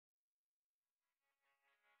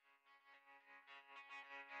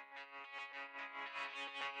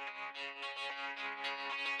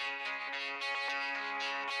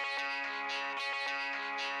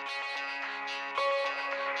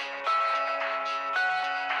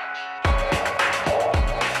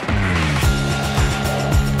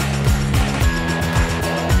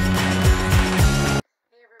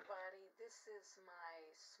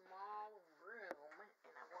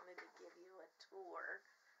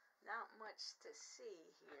much to see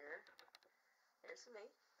here. There's me.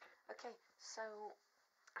 Okay, so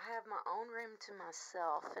I have my own room to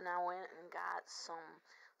myself, and I went and got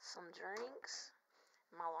some drinks,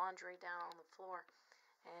 my laundry down on the floor,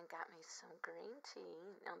 and got me some green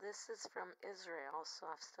tea. Now this is from Israel, so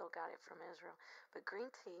I've still got it from Israel, but green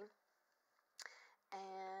tea.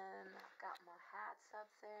 And got my hats up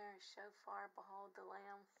there, shofar, behold the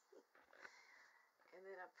Lamb. And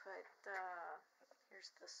then I put,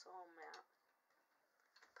 here's the soul map.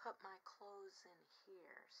 Put my clothes in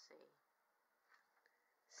here, see.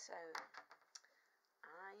 So,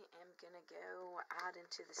 I am going to go out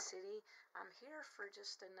into the city. I'm here for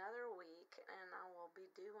just another week, and I will be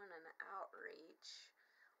doing an outreach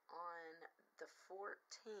on the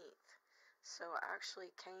 14th. So, I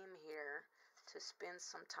actually came here to spend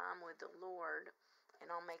some time with the Lord, and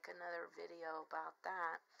I'll make another video about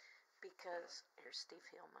that, because, here's Steve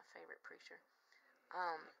Hill, my favorite preacher.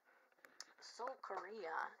 Seoul,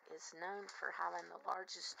 Korea is known for having the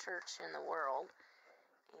largest church in the world,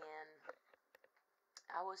 and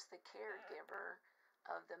I was the caregiver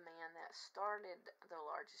of the man that started the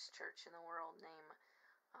largest church in the world, named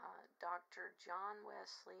Dr. John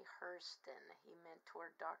Wesley Hurston. He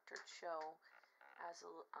mentored Dr. Cho as a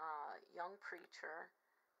young preacher,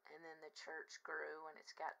 and then the church grew, and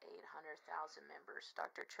it's got 800,000 members.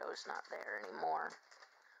 Dr. Cho's not there anymore,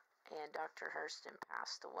 and Dr. Hurston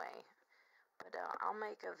passed away. But I'll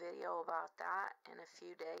make a video about that in a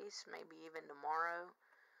few days, maybe even tomorrow.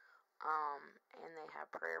 And they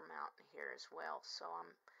have Prayer Mountain here as well. So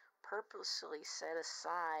I'm purposely set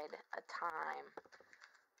aside a time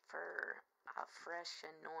for a fresh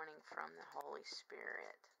anointing from the Holy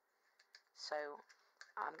Spirit. So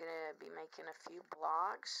I'm going to be making a few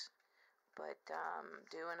blogs, but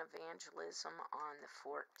doing evangelism on the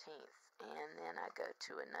 14th. And then I go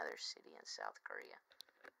to another city in South Korea.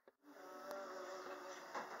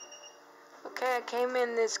 Okay, I came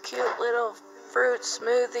in this cute little fruit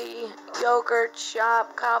smoothie, yogurt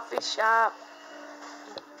shop, coffee shop.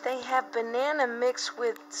 They have banana mixed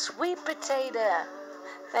with sweet potato.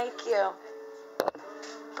 Thank you.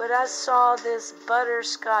 But I saw this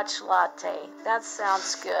butterscotch latte. That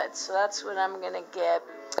sounds good, so that's what I'm going to get.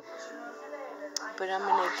 But I'm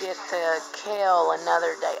going to get the kale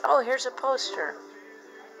another day. Oh, here's a poster.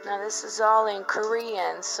 Now, this is all in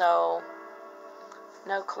Korean, so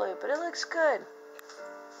no clue, but it looks good.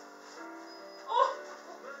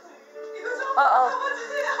 Uh-oh.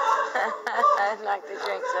 I knocked the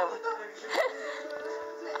drinks over.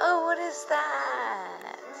 Oh, what is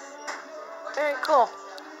that? Very cool.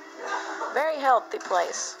 Very healthy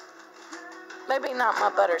place. Maybe not my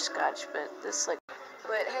butterscotch, but this looks.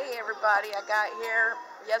 But hey, everybody, I got here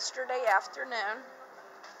yesterday afternoon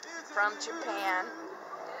from Japan,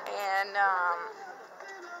 and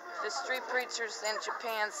the street preachers in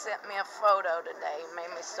Japan sent me a photo today. It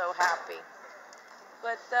made me so happy.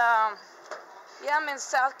 But yeah, I'm in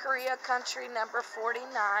South Korea, country number 49,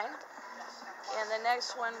 and the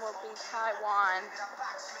next one will be Taiwan.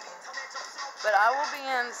 But I will be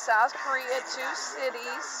in South Korea, 2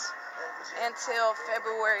 cities, until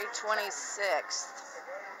February 26th.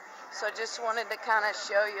 So just wanted to kind of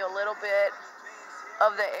show you a little bit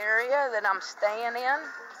of the area that I'm staying in.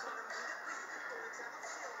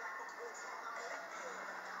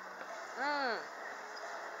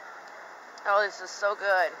 Oh, this is so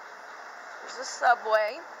good. There's a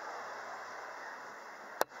Subway.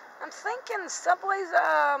 I'm thinking Subway's,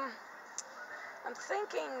 I'm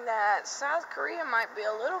thinking that South Korea might be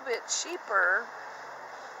a little bit cheaper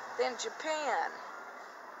than Japan.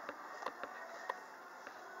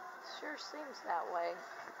 Sure seems that way.